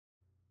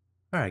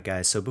Alright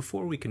guys, so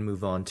before we can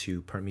move on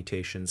to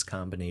permutations,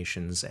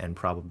 combinations, and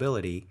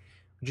probability,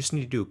 we just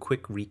need to do a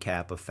quick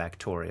recap of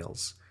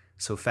factorials.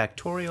 So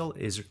factorial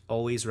is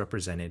always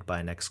represented by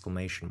an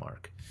exclamation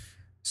mark.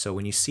 So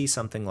when you see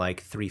something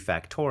like 3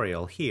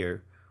 factorial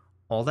here,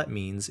 all that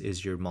means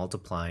is you're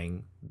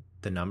multiplying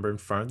the number in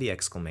front of the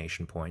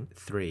exclamation point,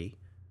 3,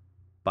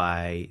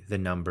 by the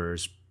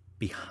numbers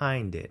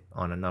behind it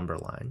on a number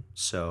line.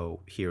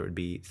 So here it would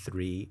be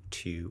 3,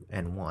 2,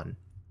 and 1.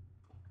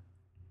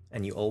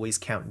 And you always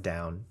count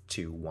down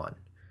to 1.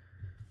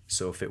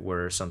 So if it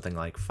were something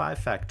like 5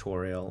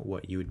 factorial,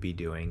 what you would be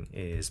doing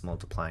is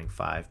multiplying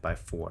 5 by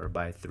 4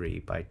 by 3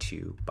 by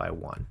 2 by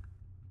 1.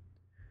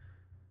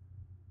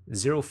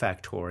 0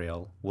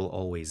 factorial will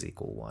always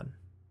equal 1.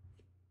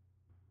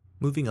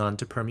 Moving on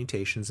to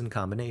permutations and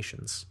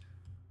combinations.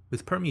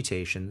 With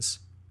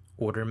permutations,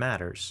 order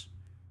matters.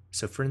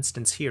 So for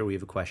instance here we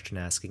have a question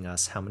asking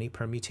us how many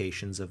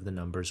permutations of the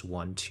numbers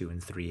 1, 2,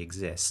 and 3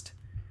 exist.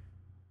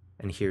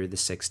 And here are the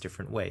 6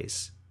 different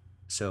ways.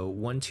 So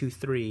 1, 2,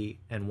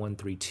 3 and 1,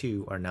 3,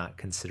 2 are not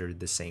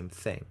considered the same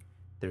thing.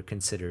 They're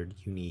considered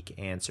unique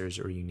answers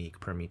or unique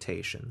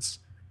permutations.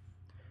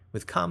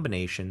 With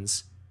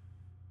combinations,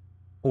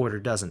 order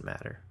doesn't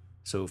matter.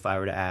 So if I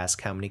were to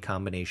ask how many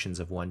combinations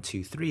of 1,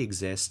 2, 3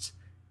 exist,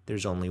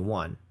 there's only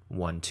one,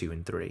 1, 2,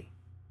 and 3.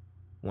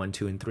 1,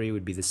 2, and 3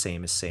 would be the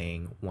same as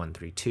saying 1,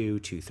 3, 2,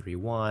 2, 3,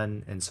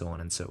 1, and so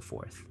on and so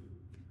forth.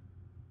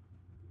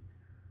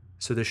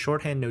 So the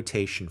shorthand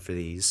notation for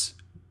these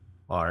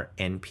are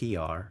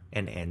NPR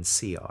and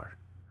NCR.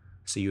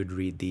 So you would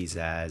read these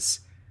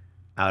as,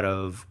 out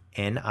of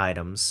n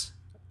items,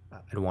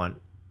 I'd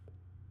want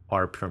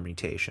R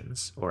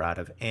permutations, or out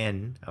of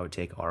n, I would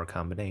take R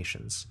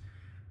combinations.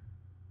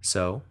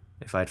 So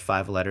if I had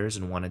 5 letters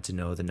and wanted to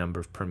know the number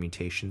of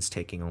permutations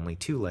taking only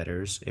 2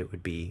 letters, it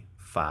would be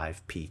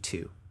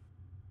 5p2.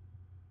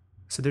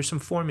 So there's some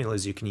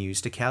formulas you can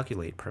use to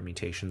calculate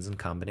permutations and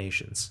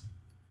combinations.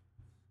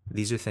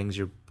 These are things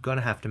you're going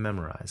to have to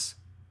memorize.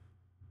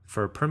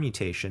 For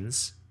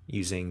permutations,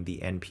 using the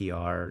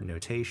NPR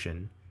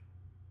notation,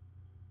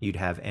 you'd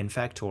have n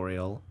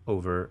factorial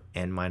over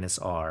n minus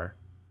r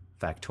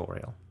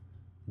factorial.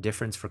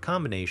 Difference for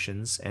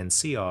combinations,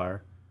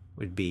 NCR,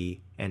 would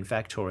be n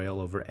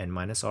factorial over n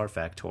minus r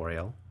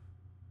factorial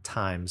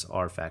times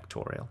r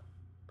factorial.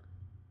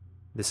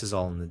 This is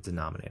all in the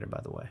denominator,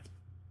 by the way.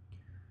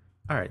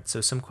 Alright,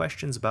 so some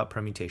questions about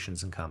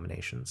permutations and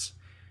combinations.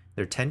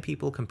 There are 10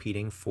 people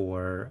competing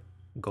for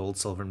gold,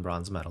 silver, and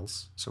bronze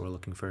medals, so we're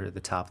looking for the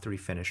top 3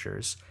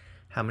 finishers.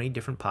 How many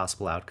different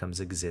possible outcomes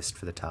exist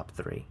for the top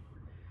 3?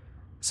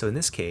 So in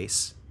this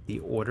case, the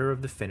order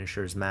of the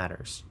finishers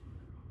matters.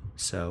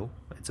 So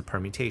it's a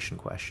permutation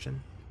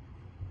question,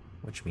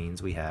 which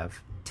means we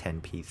have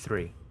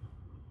 10p3.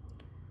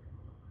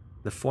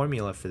 The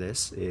formula for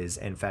this is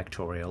n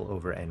factorial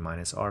over n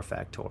minus r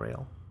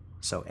factorial.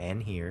 So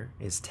n here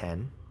is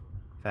 10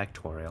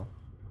 factorial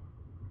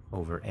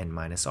over n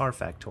minus r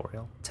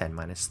factorial, 10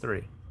 minus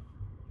 3.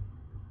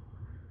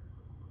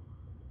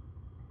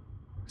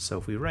 So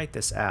if we write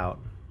this out,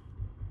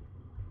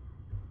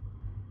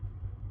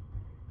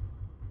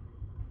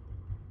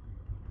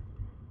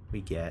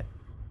 we get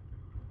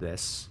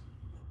this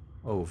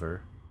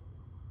over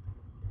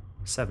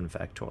 7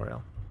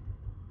 factorial.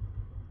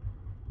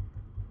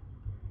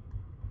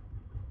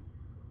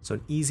 So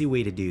an easy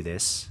way to do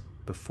this,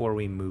 before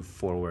we move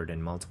forward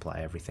and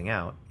multiply everything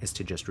out, is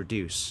to just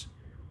reduce.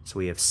 So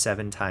we have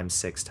 7 times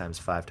 6 times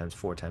 5 times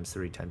 4 times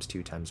 3 times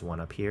 2 times 1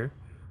 up here.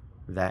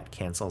 That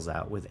cancels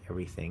out with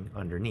everything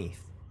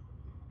underneath,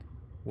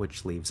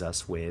 which leaves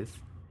us with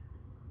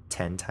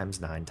 10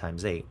 times 9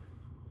 times 8.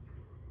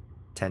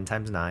 10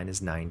 times 9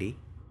 is 90,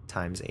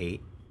 times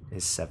 8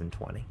 is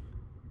 720.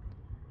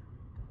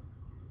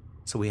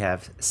 So we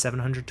have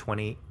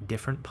 720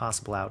 different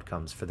possible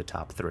outcomes for the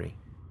top 3.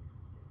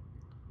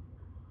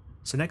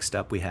 So next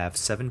up we have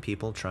 7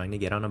 people trying to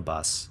get on a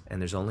bus, and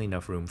there's only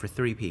enough room for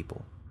 3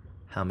 people.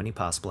 How many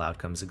possible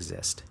outcomes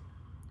exist?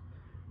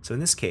 So in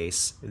this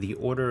case, the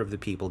order of the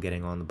people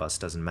getting on the bus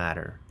doesn't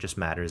matter, just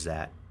matters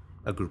that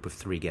a group of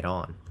 3 get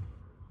on.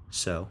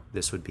 So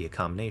this would be a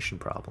combination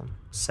problem,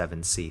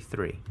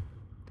 7c3.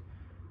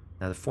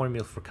 Now the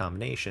formula for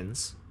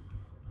combinations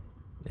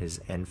is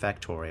n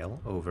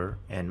factorial over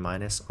n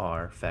minus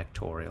r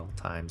factorial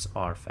times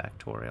r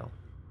factorial.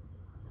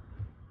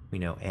 We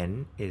know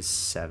n is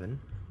 7,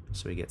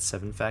 so we get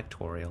 7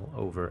 factorial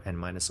over n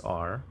minus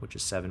r, which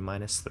is 7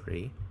 minus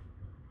 3,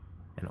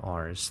 and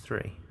r is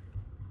 3.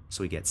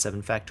 So we get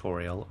 7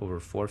 factorial over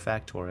 4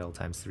 factorial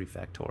times 3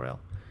 factorial.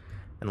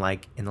 And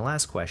like in the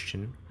last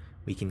question,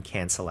 we can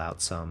cancel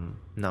out some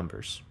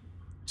numbers.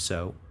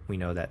 So we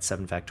know that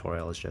 7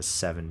 factorial is just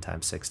 7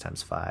 times 6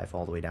 times 5,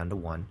 all the way down to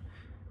 1.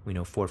 We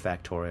know 4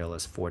 factorial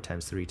is 4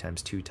 times 3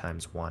 times 2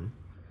 times 1.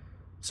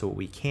 So what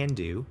we can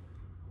do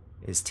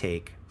is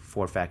take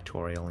 4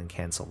 factorial and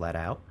cancel that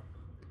out.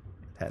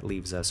 That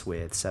leaves us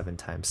with 7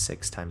 times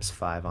 6 times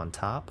 5 on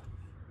top,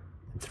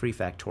 and 3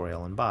 factorial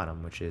on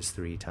bottom, which is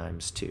 3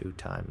 times 2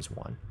 times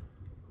 1.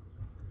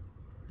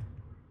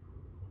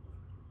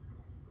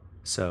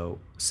 So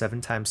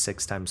 7 times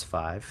 6 times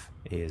 5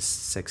 is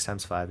 6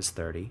 times 5 is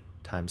 30,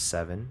 times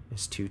 7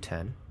 is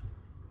 210.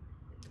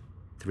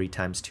 3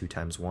 times 2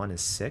 times 1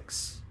 is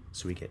 6,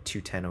 so we get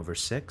 210 over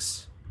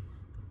 6.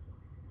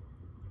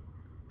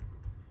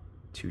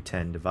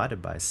 210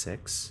 divided by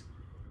 6,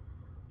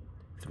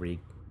 3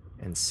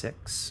 and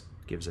 6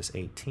 gives us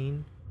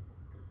 18.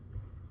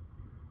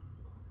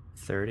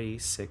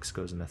 36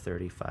 goes into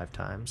 35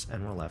 times,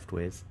 and we're left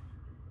with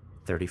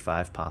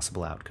 35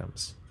 possible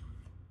outcomes.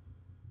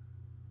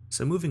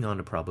 So moving on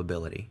to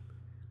probability.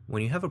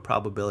 When you have a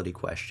probability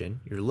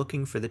question, you're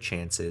looking for the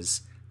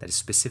chances that a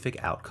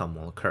specific outcome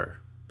will occur.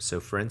 So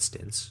for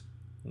instance,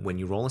 when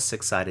you roll a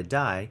 6-sided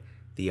die,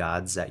 the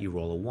odds that you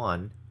roll a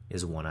 1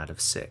 is 1 out of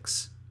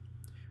 6.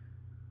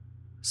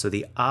 So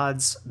the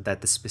odds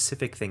that the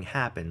specific thing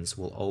happens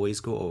will always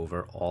go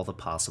over all the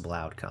possible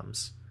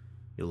outcomes.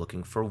 You're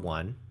looking for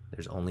 1.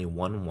 There's only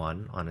one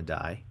 1 on a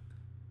die,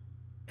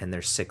 and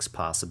there's 6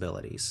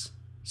 possibilities,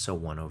 so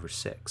 1 over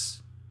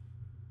 6.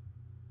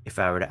 If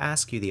I were to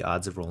ask you the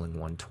odds of rolling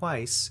 1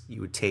 twice, you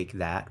would take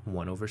that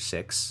 1 over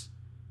 6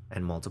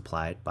 and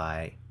multiply it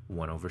by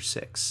 1 over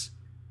 6.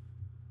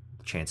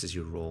 The chances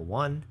you roll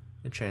 1,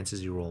 the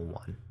chances you roll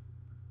 1.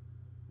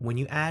 When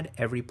you add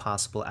every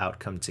possible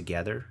outcome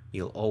together,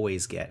 you'll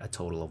always get a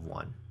total of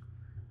 1.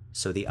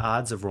 So the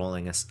odds of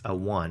rolling a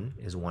 1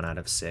 is 1 out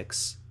of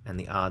 6, and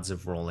the odds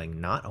of rolling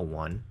not a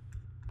 1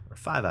 are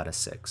 5 out of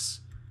 6.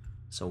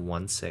 So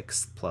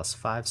 1/6 plus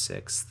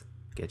 5/6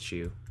 gets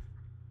you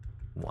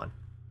 1.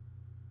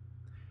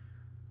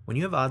 When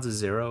you have odds of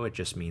 0, it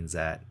just means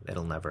that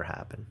it'll never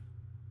happen.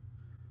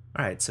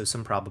 Alright, so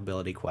some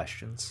probability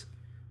questions.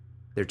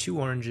 There are 2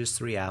 oranges,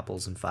 3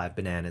 apples, and 5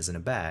 bananas in a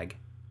bag.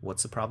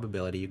 What's the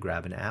probability you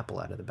grab an apple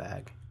out of the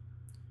bag?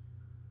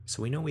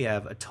 So we know we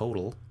have a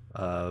total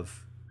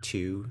of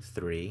 2,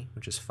 3,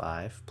 which is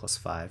 5, plus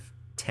 5,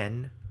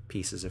 10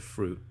 pieces of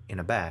fruit in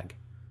a bag.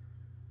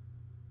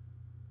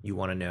 You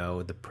want to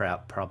know the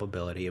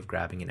probability of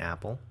grabbing an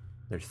apple.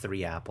 There are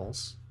 3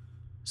 apples,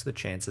 so the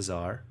chances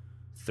are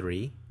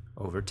 3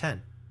 over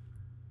 10.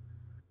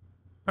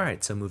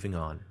 Alright, so moving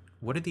on.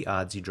 What are the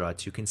odds you draw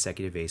 2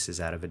 consecutive aces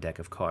out of a deck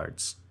of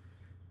cards?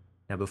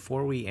 Now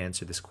before we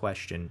answer this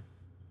question,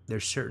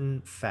 there's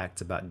certain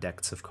facts about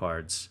decks of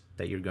cards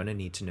that you're going to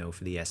need to know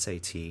for the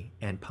SAT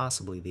and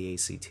possibly the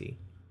ACT.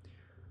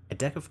 A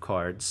deck of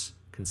cards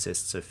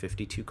consists of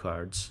 52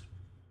 cards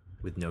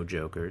with no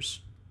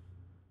jokers,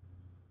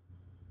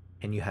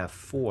 and you have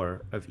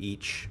 4 of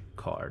each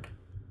card.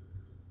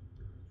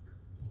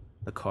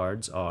 The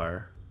cards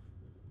are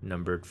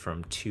numbered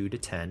from 2 to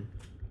 10,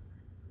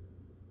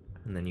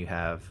 and then you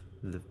have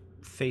the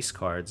face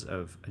cards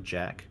of a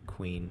jack,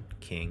 queen,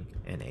 king,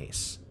 and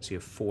ace. So you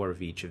have 4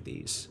 of each of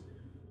these,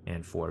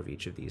 and 4 of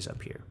each of these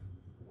up here.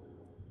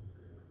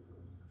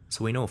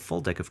 So we know a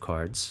full deck of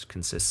cards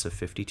consists of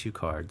 52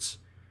 cards.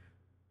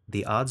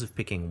 The odds of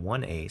picking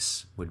 1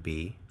 ace would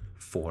be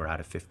 4 out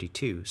of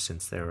 52,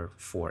 since there are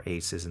 4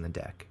 aces in the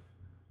deck.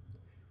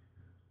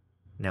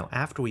 Now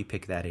after we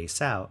pick that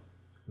ace out,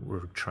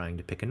 we're trying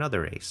to pick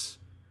another ace,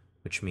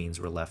 which means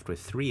we're left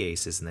with 3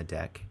 aces in the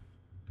deck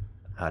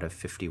out of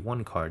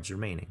 51 cards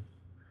remaining.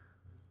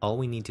 All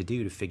we need to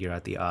do to figure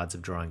out the odds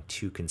of drawing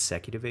 2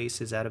 consecutive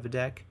aces out of a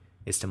deck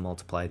is to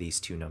multiply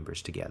these 2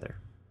 numbers together.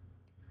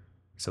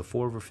 So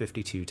 4 over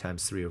 52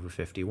 times 3 over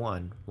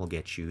 51 will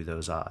get you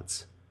those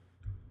odds.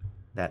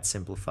 That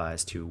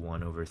simplifies to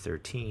 1 over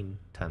 13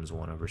 times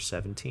 1 over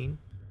 17,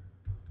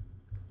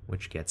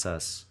 which gets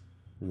us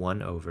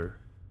 1 over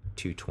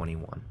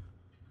 221.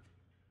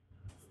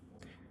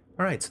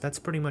 Alright, so that's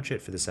pretty much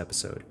it for this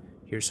episode.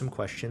 Here's some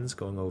questions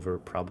going over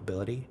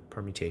probability,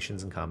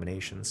 permutations, and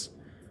combinations.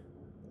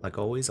 Like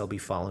always, I'll be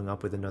following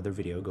up with another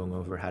video going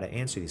over how to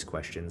answer these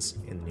questions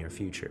in the near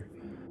future.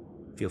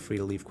 Feel free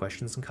to leave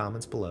questions and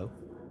comments below,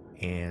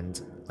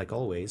 and like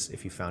always,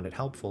 if you found it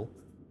helpful,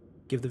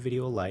 give the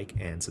video a like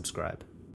and subscribe.